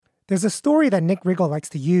There's a story that Nick Riggle likes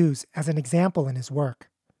to use as an example in his work.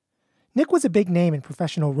 Nick was a big name in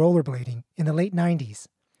professional rollerblading in the late 90s.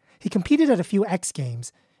 He competed at a few X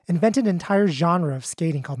Games, invented an entire genre of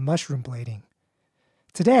skating called mushroom blading.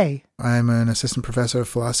 Today, I'm an assistant professor of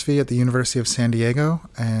philosophy at the University of San Diego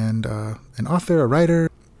and an author, a writer.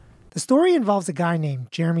 The story involves a guy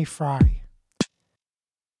named Jeremy Fry.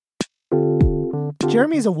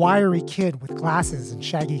 Jeremy is a wiry kid with glasses and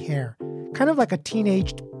shaggy hair, kind of like a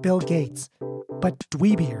teenaged Bill Gates, but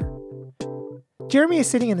dweebier. Jeremy is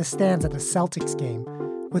sitting in the stands at the Celtics game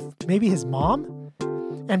with maybe his mom,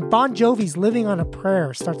 and Bon Jovi's Living on a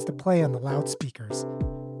Prayer starts to play on the loudspeakers.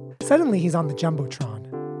 Suddenly, he's on the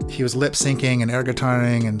Jumbotron. He was lip-syncing and air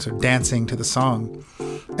guitaring and sort of dancing to the song.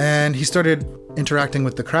 And he started interacting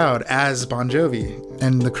with the crowd as Bon Jovi.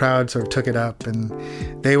 And the crowd sort of took it up, and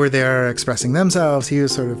they were there expressing themselves. He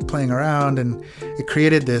was sort of playing around, and it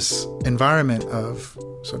created this environment of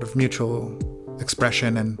sort of mutual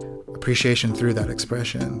expression and appreciation through that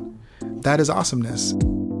expression. That is awesomeness.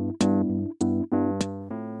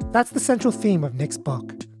 That's the central theme of Nick's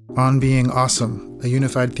book. On Being Awesome, a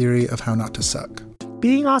unified theory of how not to suck.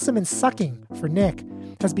 Being awesome and sucking, for Nick,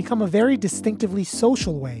 has become a very distinctively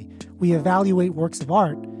social way we evaluate works of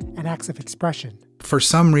art and acts of expression. For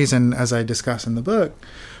some reason, as I discuss in the book,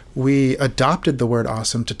 we adopted the word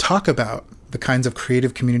awesome to talk about the kinds of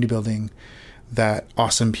creative community building that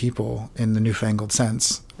awesome people, in the newfangled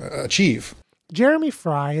sense, achieve. Jeremy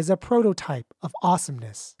Fry is a prototype of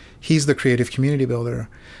awesomeness. He's the creative community builder.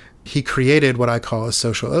 He created what I call a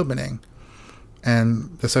social opening.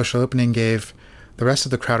 And the social opening gave the rest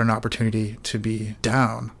of the crowd an opportunity to be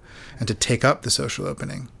down and to take up the social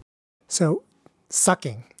opening. So,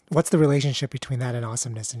 sucking. What's the relationship between that and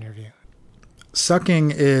awesomeness in your view?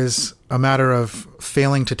 Sucking is a matter of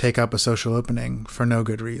failing to take up a social opening for no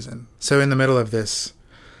good reason. So in the middle of this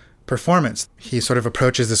performance, he sort of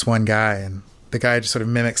approaches this one guy, and the guy just sort of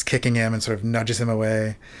mimics kicking him and sort of nudges him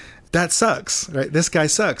away. That sucks, right? This guy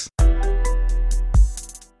sucks.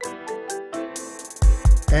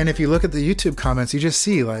 And if you look at the YouTube comments, you just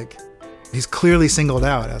see, like, he's clearly singled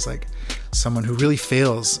out as, like, someone who really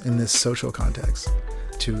fails in this social context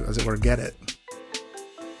to, as it were, get it.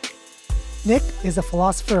 Nick is a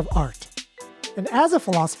philosopher of art. And as a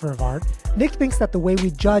philosopher of art, Nick thinks that the way we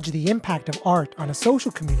judge the impact of art on a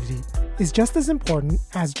social community is just as important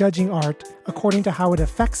as judging art according to how it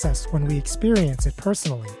affects us when we experience it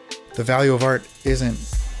personally. The value of art isn't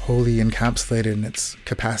wholly encapsulated in its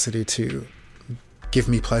capacity to give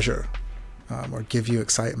me pleasure or give you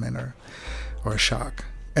excitement or a shock.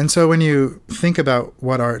 And so when you think about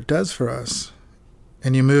what art does for us,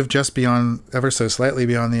 and you move just beyond, ever so slightly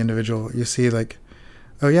beyond the individual, you see, like,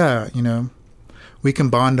 oh yeah, you know, we can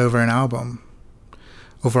bond over an album,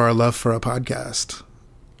 over our love for a podcast.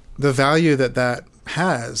 The value that that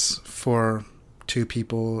has for two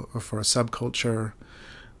people or for a subculture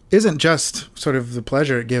isn't just sort of the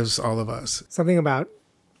pleasure it gives all of us. Something about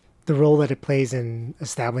the role that it plays in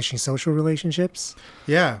establishing social relationships?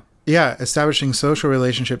 Yeah, establishing social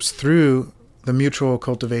relationships through the mutual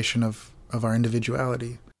cultivation of our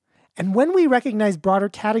individuality. And when we recognize broader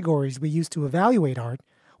categories we use to evaluate art,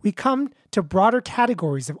 we come to broader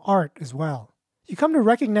categories of art as well. You come to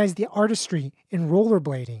recognize the artistry in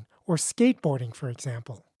rollerblading or skateboarding, for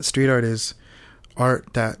example. Street art is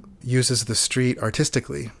art that uses the street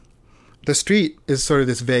artistically. The street is sort of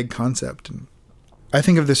this vague concept. And I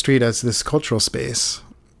think of the street as this cultural space.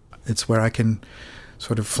 It's where I can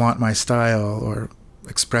sort of flaunt my style or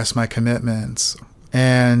express my commitments.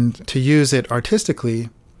 And to use it artistically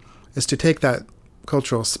is to take that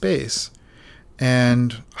cultural space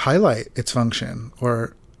and highlight its function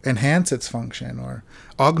or enhance its function or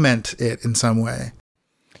augment it in some way.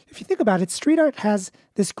 If you think about it, street art has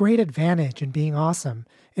this great advantage in being awesome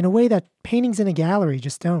in a way that paintings in a gallery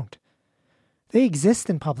just don't. They exist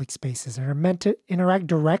in public spaces and are meant to interact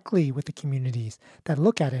directly with the communities that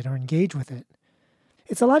look at it or engage with it.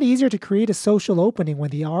 It's a lot easier to create a social opening when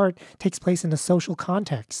the art takes place in a social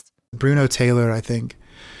context. Bruno Taylor, I think,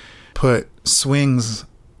 put swings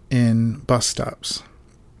in bus stops.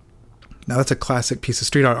 Now that's a classic piece of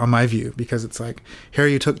street art on my view, because it's like, here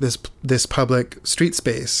you took this public street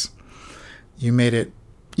space, you made it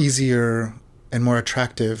easier and more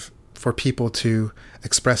attractive for people to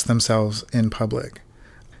express themselves in public.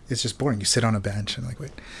 It's just boring. You sit on a bench and like,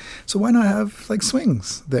 wait, so why not have like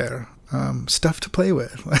swings there? Stuff to play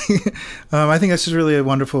with. I think that's just really a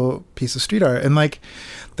wonderful piece of street art. And like,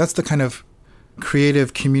 that's the kind of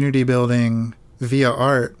creative community building via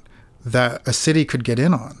art that a city could get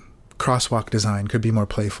in on. Crosswalk design could be more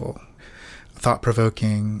playful.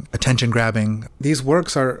 thought-provoking, attention-grabbing. These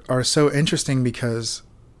works are so interesting because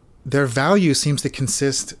their value seems to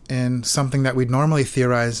consist in something that we'd normally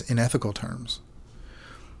theorize in ethical terms.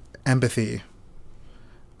 Empathy,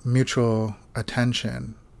 mutual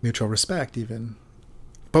attention, mutual respect even.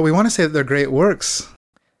 But we want to say that they're great works.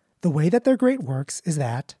 The way that they're great works is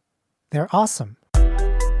that they're awesome.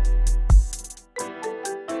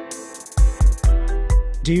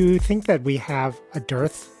 Do you think that we have a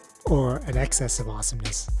dearth or an excess of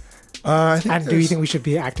awesomeness? And do you think we should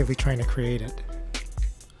be actively trying to create it?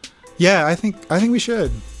 Yeah, I think we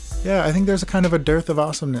should. Yeah, I think there's a kind of a dearth of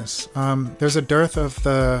awesomeness. There's a dearth of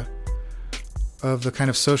the kind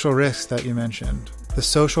of social risk that you mentioned. The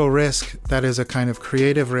social risk that is a kind of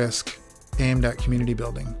creative risk aimed at community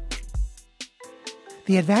building.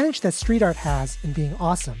 The advantage that street art has in being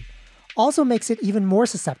awesome also makes it even more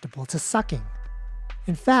susceptible to sucking.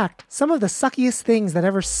 In fact, some of the suckiest things that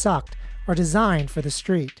ever sucked are designed for the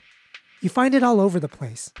street. You find it all over the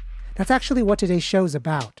place. That's actually what today's show's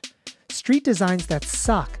about. Street designs that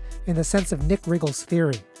suck in the sense of Nick Riggle's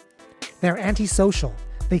theory. They're antisocial.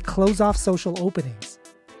 They close off social openings.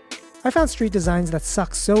 I found street designs that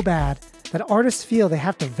suck so bad that artists feel they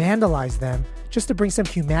have to vandalize them just to bring some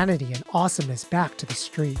humanity and awesomeness back to the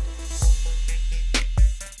street.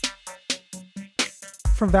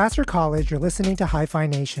 From Vassar College, you're listening to Hi-Fi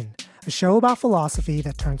Nation, a show about philosophy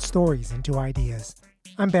that turns stories into ideas.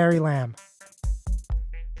 I'm Barry Lamb.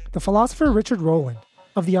 The philosopher Richard Rowland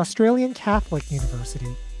of the Australian Catholic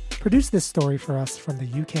University produced this story for us from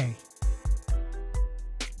the UK.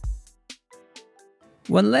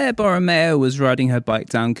 When Leah Borromeo was riding her bike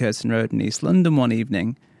down Curtin Road in East London one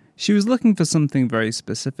evening, she was looking for something very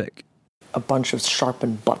specific. A bunch of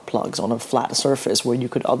sharpened butt plugs on a flat surface where you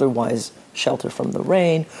could otherwise shelter from the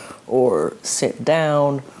rain, or sit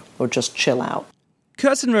down, or just chill out.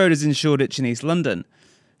 Curtin Road is in Shoreditch in East London.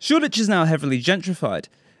 Shoreditch is now heavily gentrified,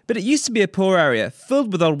 but it used to be a poor area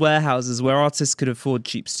filled with old warehouses where artists could afford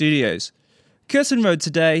cheap studios. Curtin Road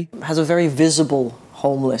today has a very visible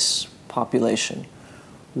homeless population,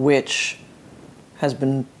 which has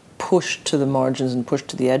been pushed to the margins and pushed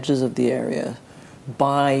to the edges of the area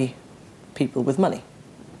by people with money.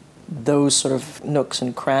 Those sort of nooks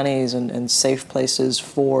and crannies and safe places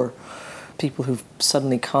for people who've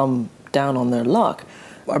suddenly come down on their luck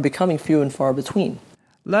are becoming few and far between.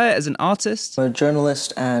 Leah is an artist, a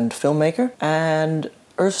journalist and filmmaker, and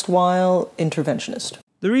erstwhile interventionist.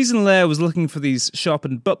 The reason Leah was looking for these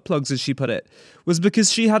sharpened butt plugs, as she put it, was because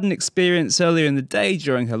she had an experience earlier in the day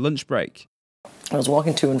during her lunch break. I was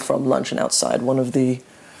walking to and from lunch, and outside one of the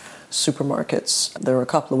supermarkets, there were a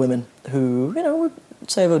couple of women who, were,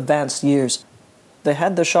 say, of advanced years. They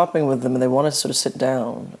had their shopping with them, and they wanted to sort of sit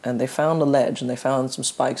down, and they found a ledge, and they found some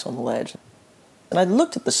spikes on the ledge. And I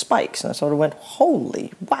looked at the spikes, and I sort of went,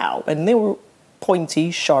 holy wow. And they were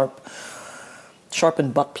pointy, sharp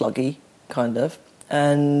and butt-pluggy, kind of.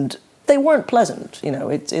 And they weren't pleasant,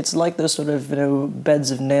 It's like those sort of,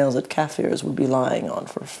 beds of nails that Kafirs would be lying on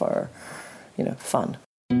for fun.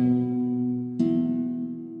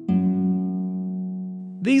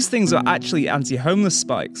 These things are actually anti-homeless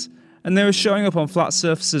spikes, and they were showing up on flat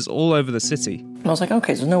surfaces all over the city. And I was like,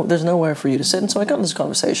 okay, so there's nowhere for you to sit. And so I got into this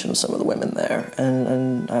conversation with some of the women there,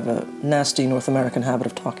 and I have a nasty North American habit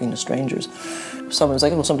of talking to strangers. Someone was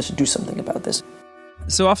like, well, somebody should do something about this.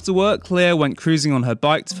 So after work, Leah went cruising on her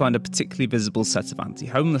bike to find a particularly visible set of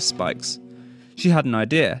anti-homeless spikes. She had an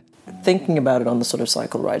idea. Thinking about it on the sort of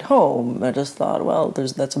cycle ride home, I just thought, well,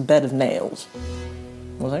 that's a bed of nails.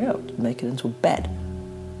 I was like, oh, make it into a bed.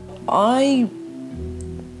 I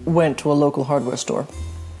went to a local hardware store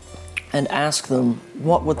and asked them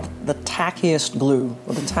what would the tackiest glue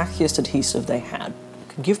or the tackiest adhesive they had.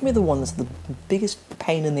 Give me the one that's the biggest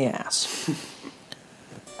pain in the ass.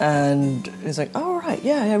 And he's like, oh, right,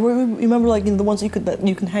 yeah. Remember, like, the ones that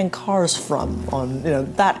you can hang cars from on,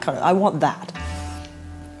 that kind of, I want that.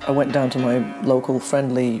 I went down to my local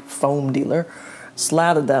friendly foam dealer,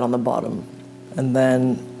 slathered that on the bottom, and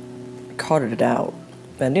then carted it out.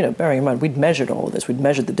 And, bearing in mind, we'd measured all of this. We'd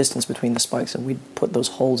measured the distance between the spikes, and we'd put those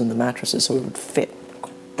holes in the mattresses so it would fit.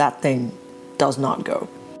 That thing does not go.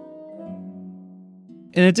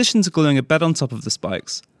 In addition to gluing a bed on top of the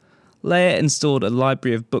spikes, Leah installed a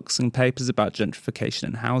library of books and papers about gentrification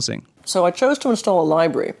and housing. So I chose to install a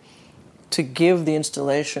library to give the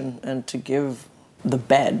installation and to give the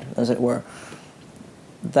bed, as it were,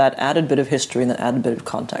 that added bit of history and that added bit of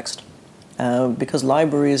context. Because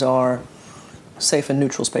libraries are safe and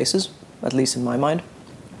neutral spaces, at least in my mind,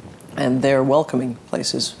 and they're welcoming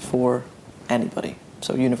places for anybody.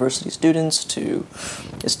 So university students to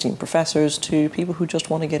esteemed professors to people who just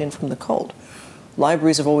want to get in from the cold.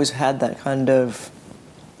 Libraries have always had that kind of,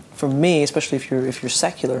 for me, especially if you're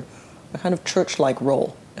secular, a kind of church-like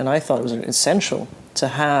role. And I thought it was essential to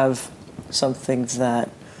have something that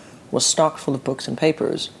was stocked full of books and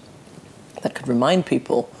papers that could remind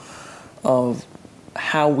people of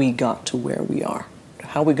how we got to where we are,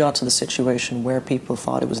 how we got to the situation where people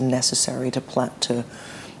thought it was necessary to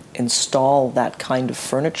install that kind of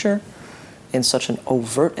furniture in such an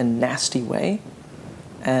overt and nasty way,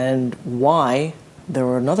 and why there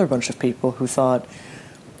were another bunch of people who thought,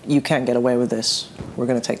 you can't get away with this, we're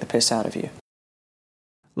going to take the piss out of you.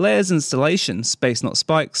 Leia's installation, Space Not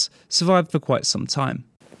Spikes, survived for quite some time.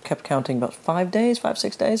 Kept counting about 5 days,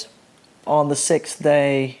 6 days. On the 6th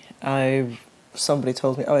day, somebody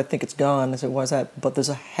told me, I think it's gone. I said, why is that? But there's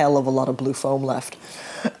a hell of a lot of blue foam left.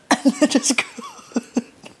 And they're just good.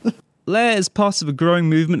 Leia is part of a growing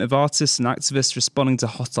movement of artists and activists responding to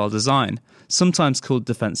hostile design, sometimes called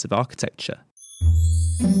defensive architecture.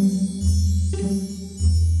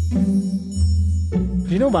 Do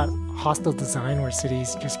you know about hostile design, where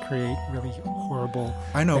cities just create really horrible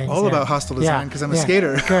I know things? all about hostile design because I'm a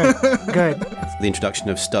skater. Good. The introduction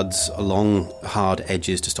of studs along hard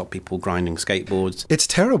edges to stop people grinding skateboards. It's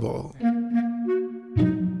terrible.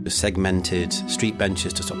 Segmented street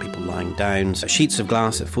benches to stop people lying down. Sheets of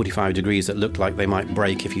glass at 45 degrees that looked like they might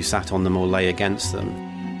break if you sat on them or lay against them.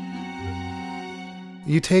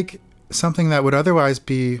 You take something that would otherwise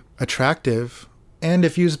be attractive, and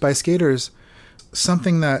if used by skaters,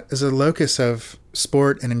 something that is a locus of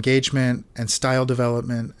sport and engagement and style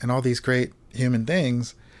development and all these great human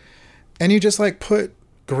things, and you just put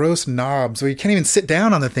gross knobs where you can't even sit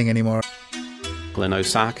down on the thing anymore. In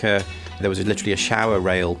Osaka, there was literally a shower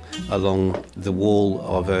rail along the wall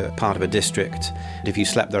of a part of a district. If you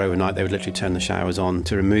slept there overnight, they would literally turn the showers on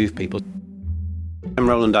to remove people. I'm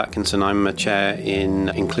Roland Atkinson. I'm a chair in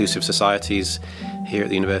Inclusive Societies here at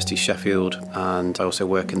the University of Sheffield, and I also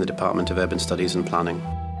work in the Department of Urban Studies and Planning.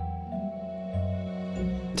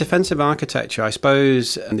 Defensive architecture, I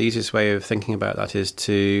suppose, and the easiest way of thinking about that is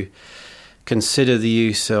to consider the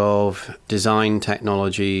use of design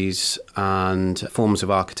technologies and forms of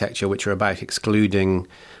architecture which are about excluding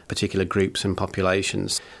particular groups and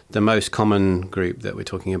populations. The most common group that we're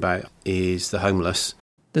talking about is the homeless.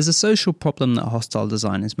 There's a social problem that hostile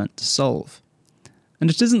design is meant to solve. And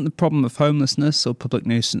it isn't the problem of homelessness or public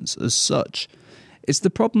nuisance as such. It's the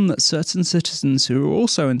problem that certain citizens who are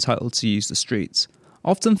also entitled to use the streets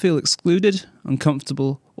often feel excluded,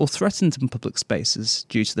 uncomfortable, or threatened in public spaces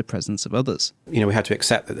due to the presence of others. We had to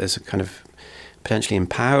accept that there's a kind of potentially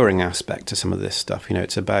empowering aspect to some of this stuff.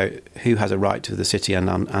 It's about who has a right to the city and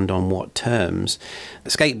on what terms.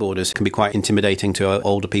 Skateboarders can be quite intimidating to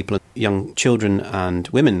older people. Young children and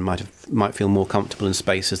women might feel more comfortable in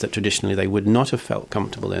spaces that traditionally they would not have felt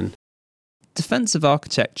comfortable in. Defensive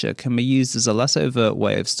architecture can be used as a less overt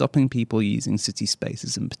way of stopping people using city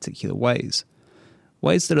spaces in particular ways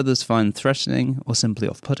that others find threatening or simply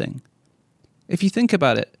off-putting. If you think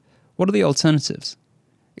about it, what are the alternatives?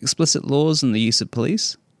 Explicit laws and the use of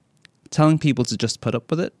police? Telling people to just put up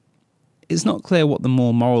with it? It's not clear what the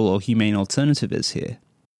more moral or humane alternative is here.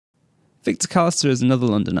 Victor Callister is another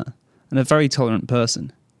Londoner, and a very tolerant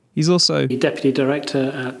person. He's also the Deputy Director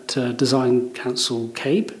at Design Council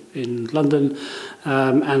CABE in London,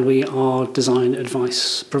 and we are design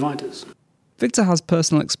advice providers. Victor has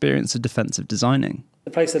personal experience of defensive designing. The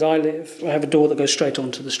place that I live, I have a door that goes straight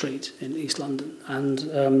onto the street in East London, and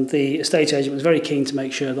the estate agent was very keen to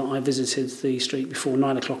make sure that I visited the street before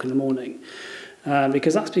 9 o'clock in the morning,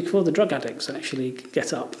 because that's before the drug addicts actually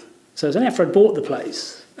get up. So it was only after I'd bought the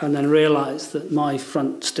place and then realised that my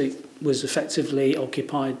front stoop was effectively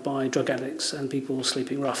occupied by drug addicts and people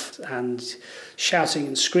sleeping rough and shouting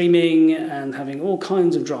and screaming and having all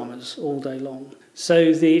kinds of dramas all day long.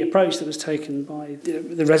 So the approach that was taken by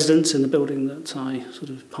the residents in the building that I sort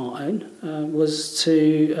of part own was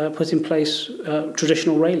to put in place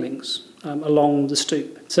traditional railings along the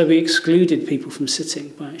stoop. So we excluded people from sitting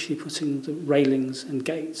by actually putting the railings and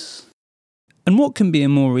gates. And what can be a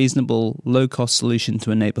more reasonable, low-cost solution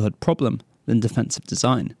to a neighbourhood problem than defensive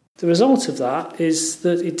design? The result of that is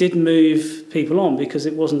that it did move people on because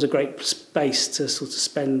it wasn't a great space to sort of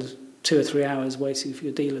spend 2 or 3 hours waiting for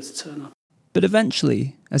your dealer to turn up. But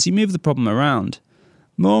eventually, as you move the problem around,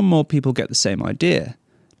 more and more people get the same idea,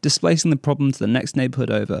 displacing the problem to the next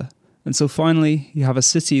neighbourhood over, until finally you have a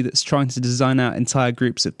city that's trying to design out entire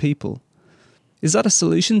groups of people. Is that a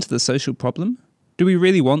solution to the social problem? Do we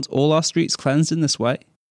really want all our streets cleansed in this way?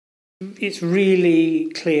 It's really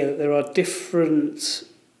clear that there are different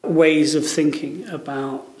ways of thinking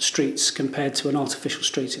about streets compared to an artificial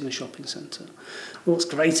street in a shopping centre. What's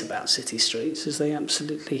great about city streets is they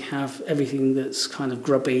absolutely have everything that's kind of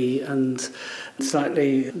grubby and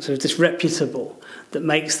slightly sort of disreputable that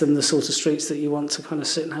makes them the sort of streets that you want to kind of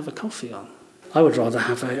sit and have a coffee on. I would rather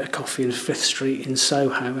have a coffee in Fifth Street in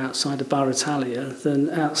Soho outside of Bar Italia than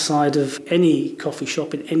outside of any coffee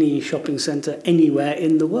shop in any shopping centre anywhere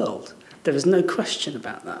in the world. There is no question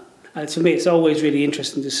about that. And to me, it's always really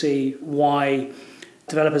interesting to see why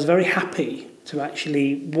developers are very happy to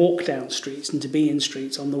actually walk down streets and to be in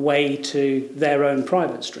streets on the way to their own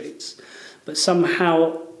private streets. But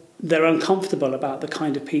somehow they're uncomfortable about the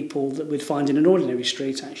kind of people that we'd find in an ordinary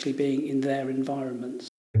street actually being in their environments.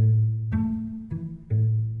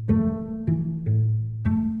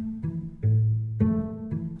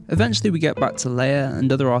 Eventually we get back to Leia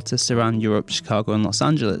and other artists around Europe, Chicago and Los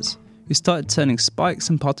Angeles, who started turning spikes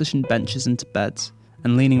and partitioned benches into beds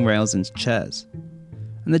and leaning rails into chairs.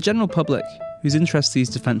 And the general public, whose interests these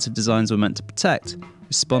defensive designs were meant to protect,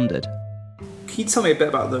 responded. Can you tell me a bit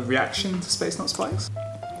about the reaction to Space Not Spikes?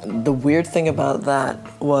 The weird thing about that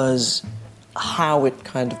was how it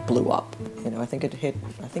kind of blew up. I think it hit,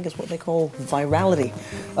 it's what they call virality.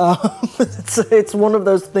 It's one of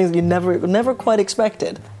those things you never quite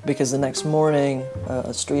expected. Because the next morning,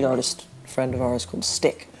 a street artist friend of ours called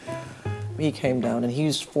Stick, he came down and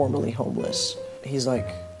he's formerly homeless. He's like,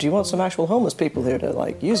 do you want some actual homeless people here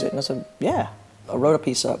to use it? And I said, yeah. I wrote a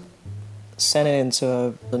piece up, sent it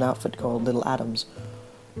into an outfit called Little Atoms.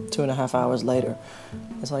 2.5 hours later,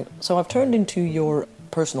 it's like, so I've turned into your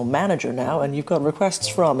personal manager now, and you've got requests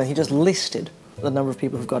from, and he just listed the number of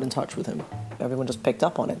people who've got in touch with him. Everyone just picked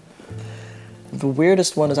up on it. The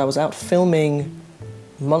weirdest one is I was out filming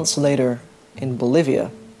months later in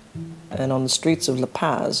Bolivia, and on the streets of La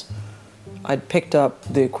Paz, I'd picked up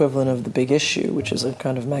the equivalent of The Big Issue, which is a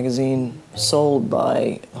kind of magazine sold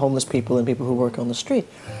by homeless people and people who work on the street.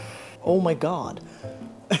 Oh my God.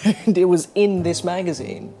 And it was in this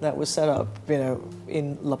magazine that was set up,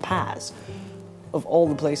 in La Paz, of all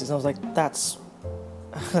the places. And I was like, that's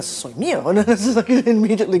soy mío. And it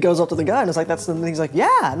immediately goes up to the guy, and it's like, that's the thing. He's like,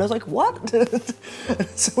 yeah. And I was like, what?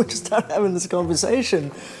 So we just started having this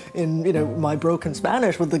conversation in, my broken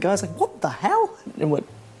Spanish with the guys, like, what the hell? And what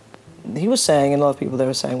he was saying, and a lot of people there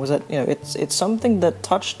were saying, was that, it's something that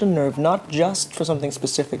touched a nerve, not just for something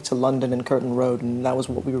specific to London and Curtin Road, and that was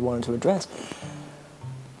what we were wanting to address.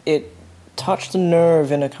 It touched a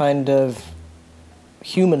nerve in a kind of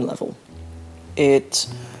human level. It,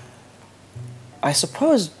 I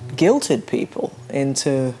suppose, guilted people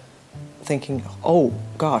into thinking, oh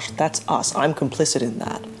gosh, that's us, I'm complicit in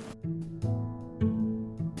that.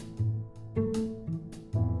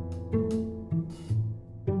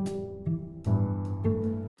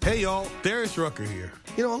 Hey y'all, Darius Rucker here.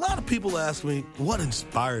 A lot of people ask me, what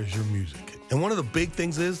inspires your music? And one of the big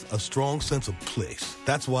things is a strong sense of place.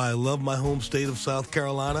 That's why I love my home state of South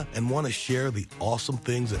Carolina and want to share the awesome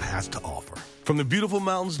things it has to offer. From the beautiful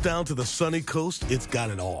mountains down to the sunny coast, it's got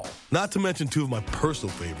it all. Not to mention two of my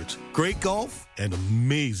personal favorites, great golf and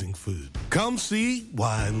amazing food. Come see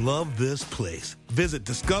why I love this place. Visit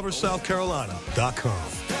discoversouthcarolina.com.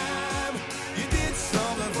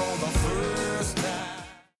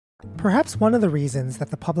 Perhaps one of the reasons that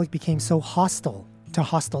the public became so hostile to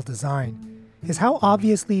hostile design is how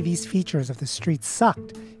obviously these features of the street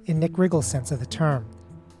sucked in Nick Riggle's sense of the term.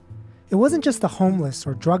 It wasn't just the homeless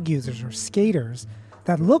or drug users or skaters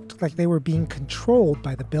that looked like they were being controlled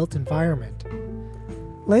by the built environment.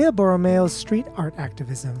 Leia Borromeo's street art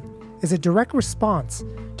activism is a direct response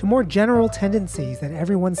to more general tendencies that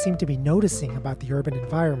everyone seemed to be noticing about the urban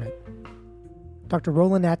environment. Dr.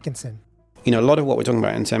 Roland Atkinson. A lot of what we're talking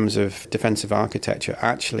about in terms of defensive architecture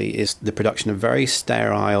actually is the production of very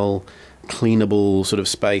sterile, cleanable sort of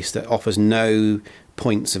space that offers no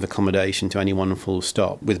points of accommodation to any one full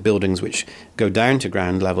stop, with buildings which go down to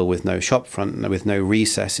ground level with no shop front, with no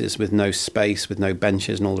recesses, with no space, with no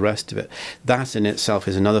benches and all the rest of it. That in itself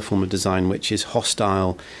is another form of design which is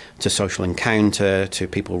hostile to social encounter, to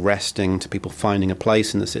people resting, to people finding a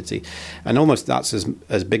place in the city. And almost that's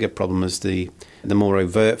as big a problem as the more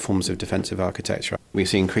overt forms of defensive architecture. We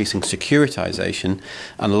see increasing securitization,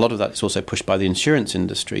 and a lot of that is also pushed by the insurance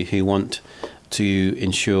industry, who want to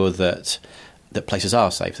ensure that places are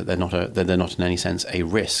safe, that they're not in any sense a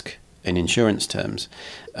risk in insurance terms.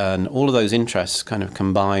 And all of those interests kind of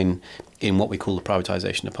combine in what we call the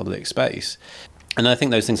privatization of public space. And I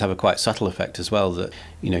think those things have a quite subtle effect as well, that,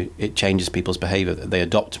 it changes people's behavior, that they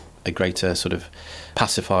adopt a greater sort of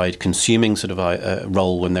pacified, consuming sort of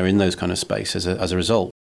role when they're in those kind of spaces as a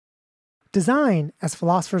result. Design, as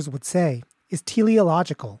philosophers would say, is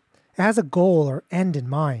teleological. It has a goal or end in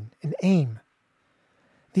mind, an aim.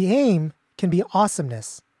 The aim can be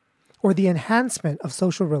awesomeness, or the enhancement of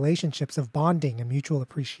social relationships of bonding and mutual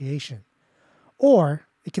appreciation. Or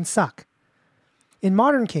it can suck. In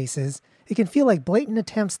modern cases, it can feel like blatant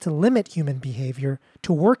attempts to limit human behavior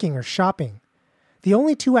to working or shopping, the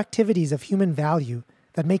only two activities of human value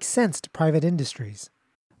that make sense to private industries.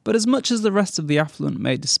 But as much as the rest of the affluent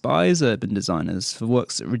may despise urban designers for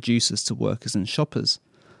works that reduce us to workers and shoppers,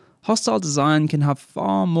 hostile design can have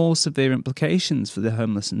far more severe implications for the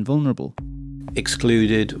homeless and vulnerable.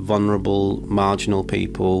 Excluded, vulnerable, marginal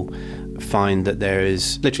people find that there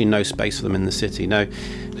is literally no space for them in the city. No,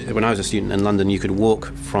 when I was a student in London, you could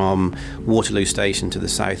walk from Waterloo Station to the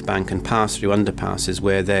South Bank and pass through underpasses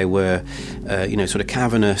where there were, sort of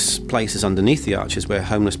cavernous places underneath the arches where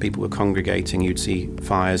homeless people were congregating. You'd see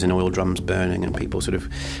fires and oil drums burning and people sort of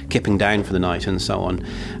kipping down for the night and so on.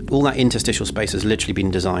 All that interstitial space has literally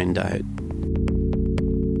been designed out.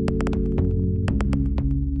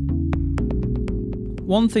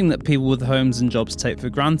 One thing that people with homes and jobs take for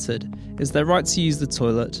granted is their right to use the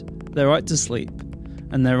toilet, their right to sleep,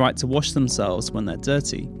 and their right to wash themselves when they're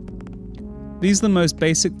dirty. These are the most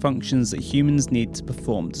basic functions that humans need to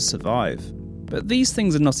perform to survive. But these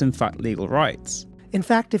things are not in fact legal rights. In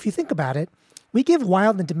fact, if you think about it, we give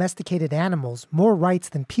wild and domesticated animals more rights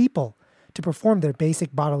than people to perform their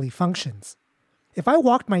basic bodily functions. If I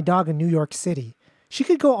walked my dog in New York City, she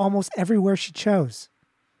could go almost everywhere she chose.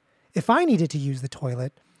 If I needed to use the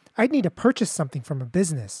toilet, I'd need to purchase something from a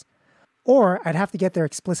business, or I'd have to get their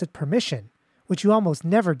explicit permission, which you almost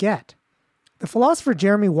never get. The philosopher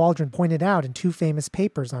Jeremy Waldron pointed out in two famous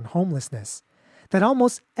papers on homelessness that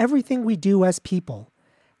almost everything we do as people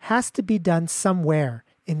has to be done somewhere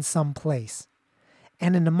in some place.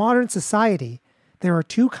 And in a modern society, there are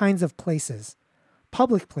two kinds of places,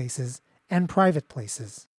 public places and private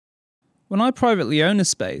places. When I privately own a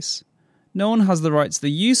space, no one has the right to the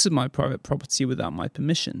use of my private property without my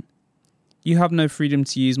permission. You have no freedom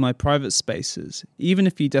to use my private spaces, even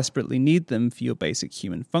if you desperately need them for your basic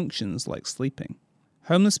human functions like sleeping.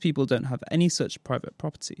 Homeless people don't have any such private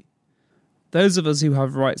property. Those of us who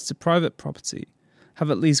have rights to private property have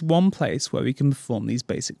at least one place where we can perform these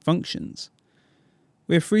basic functions.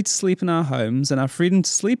 We are free to sleep in our homes, and our freedom to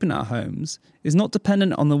sleep in our homes is not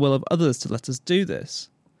dependent on the will of others to let us do this.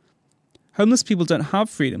 Homeless people don't have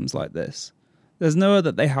freedoms like this. There's nowhere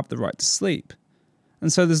that they have the right to sleep.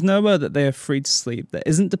 And so there's nowhere that they are free to sleep that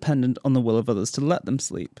isn't dependent on the will of others to let them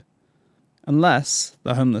sleep. Unless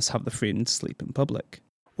the homeless have the freedom to sleep in public.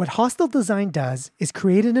 What hostile design does is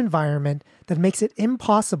create an environment that makes it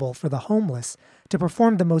impossible for the homeless to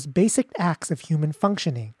perform the most basic acts of human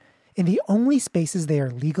functioning in the only spaces they are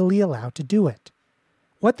legally allowed to do it.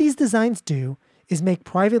 What these designs do is make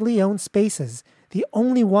privately owned spaces the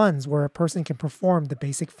only ones where a person can perform the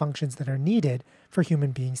basic functions that are needed for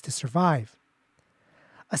human beings to survive.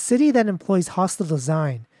 A city that employs hostile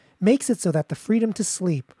design makes it so that the freedom to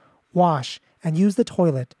sleep, wash, and use the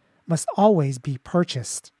toilet must always be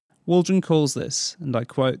purchased. Waldron calls this, and I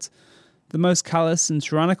quote, the most callous and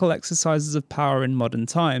tyrannical exercises of power in modern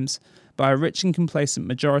times by a rich and complacent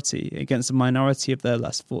majority against a minority of their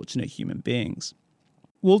less fortunate human beings.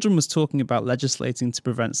 Waldron was talking about legislating to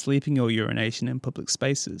prevent sleeping or urination in public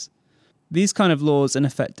spaces. These kind of laws in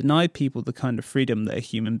effect deny people the kind of freedom that a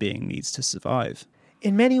human being needs to survive.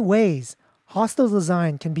 In many ways, hostile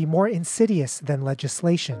design can be more insidious than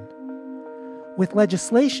legislation. With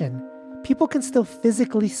legislation, people can still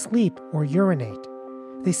physically sleep or urinate.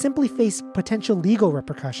 They simply face potential legal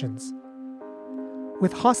repercussions.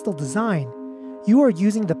 With hostile design, you are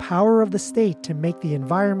using the power of the state to make the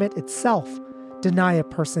environment itself deny a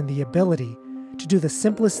person the ability to do the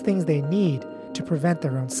simplest things they need to prevent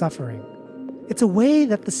their own suffering. It's a way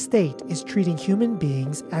that the state is treating human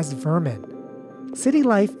beings as vermin. City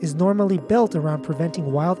life is normally built around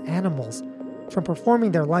preventing wild animals from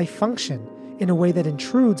performing their life function in a way that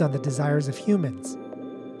intrudes on the desires of humans.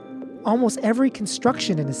 Almost every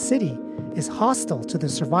construction in a city is hostile to the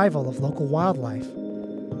survival of local wildlife.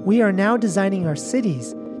 We are now designing our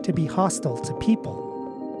cities to be hostile to people.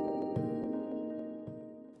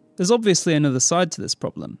 There's obviously another side to this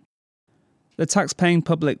problem. The tax-paying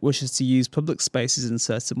public wishes to use public spaces in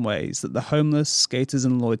certain ways that the homeless, skaters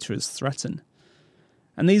and loiterers threaten.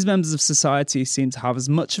 And these members of society seem to have as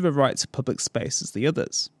much of a right to public space as the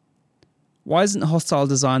others. Why isn't hostile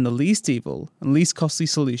design the least evil and least costly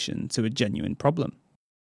solution to a genuine problem?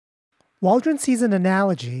 Waldron sees an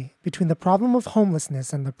analogy between the problem of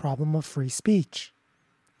homelessness and the problem of free speech.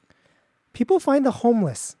 People find the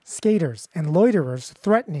homeless, skaters, and loiterers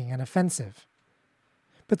threatening and offensive.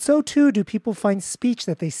 But so too do people find speech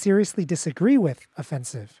that they seriously disagree with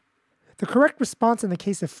offensive. The correct response in the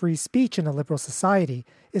case of free speech in a liberal society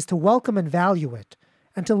is to welcome and value it,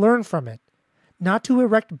 and to learn from it, not to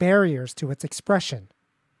erect barriers to its expression.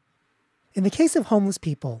 In the case of homeless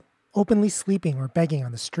people, openly sleeping or begging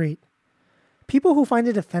on the street, people who find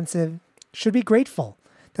it offensive should be grateful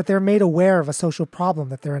that they're made aware of a social problem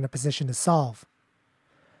that they're in a position to solve.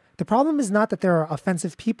 The problem is not that there are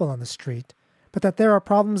offensive people on the street, but that there are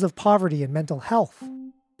problems of poverty and mental health.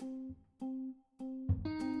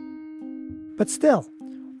 But still,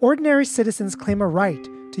 ordinary citizens claim a right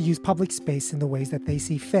to use public space in the ways that they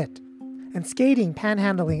see fit, and skating,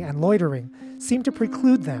 panhandling, and loitering seem to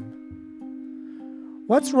preclude them.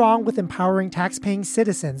 What's wrong with empowering tax-paying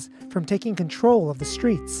citizens from taking control of the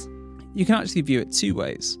streets? You can actually view it two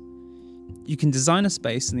ways. You can design a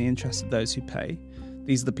space in the interest of those who pay.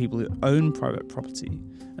 These are the people who own private property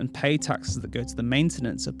and pay taxes that go to the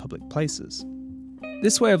maintenance of public places.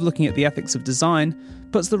 This way of looking at the ethics of design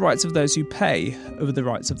puts the rights of those who pay over the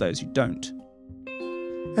rights of those who don't.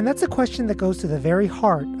 And that's a question that goes to the very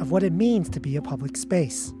heart of what it means to be a public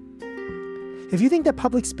space. If you think that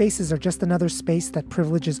public spaces are just another space that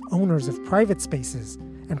privileges owners of private spaces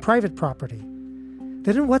and private property,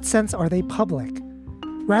 then in what sense are they public,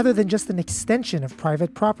 rather than just an extension of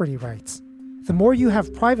private property rights? The more you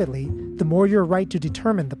have privately, the more you're right to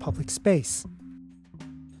determine the public space.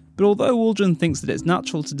 But although Waldron thinks that it's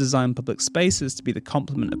natural to design public spaces to be the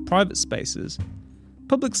complement of private spaces,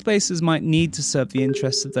 public spaces might need to serve the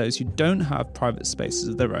interests of those who don't have private spaces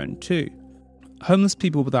of their own too. Homeless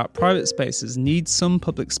people without private spaces need some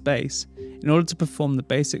public space in order to perform the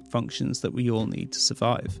basic functions that we all need to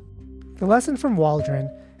survive. The lesson from Waldron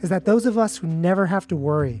is that those of us who never have to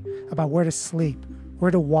worry about where to sleep,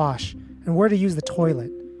 where to wash, and where to use the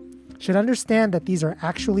toilet should understand that these are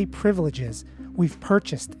actually privileges we've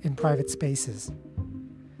purchased in private spaces.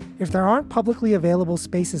 If there aren't publicly available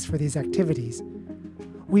spaces for these activities,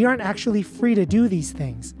 we aren't actually free to do these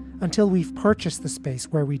things until we've purchased the space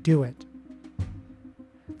where we do it.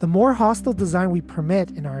 The more hostile design we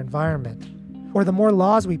permit in our environment, or the more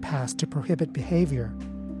laws we pass to prohibit behavior,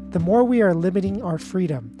 the more we are limiting our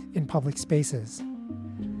freedom in public spaces.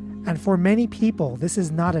 And for many people, this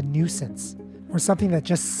is not a nuisance or something that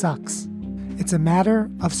just sucks. It's a matter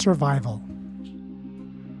of survival.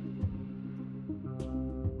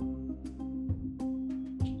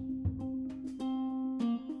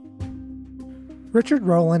 Richard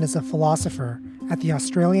Rowland is a philosopher at the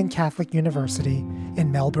Australian Catholic University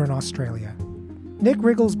in Melbourne, Australia. Nick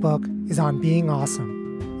Riggle's book is On Being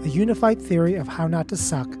Awesome, a unified theory of how not to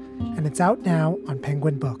suck, and it's out now on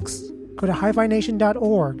Penguin Books. Go to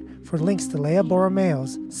hifination.org for links to Leah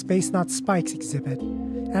Borromeo's Space Not Spikes exhibit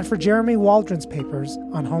and for Jeremy Waldron's papers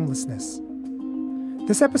on homelessness.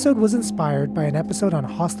 This episode was inspired by an episode on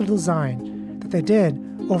hostile design that they did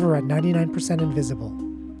over at 99% Invisible,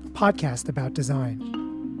 a podcast about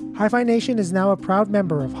design. Hi-Fi Nation is now a proud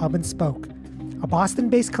member of Hub and Spoke, a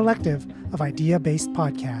Boston-based collective of idea-based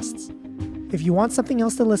podcasts. If you want something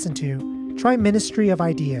else to listen to, try Ministry of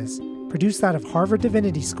Ideas, produced out of Harvard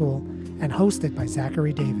Divinity School and hosted by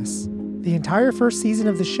Zachary Davis. The entire first season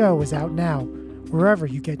of the show is out now, wherever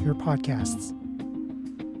you get your podcasts.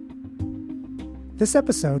 This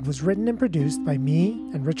episode was written and produced by me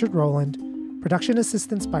and Richard Rowland, production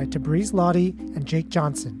assistance by Tabriz Lottie and Jake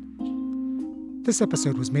Johnson. This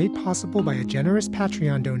episode was made possible by a generous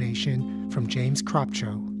Patreon donation from James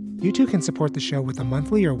Cropcho. You too can support the show with a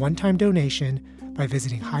monthly or one-time donation by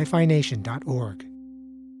visiting hifination.org.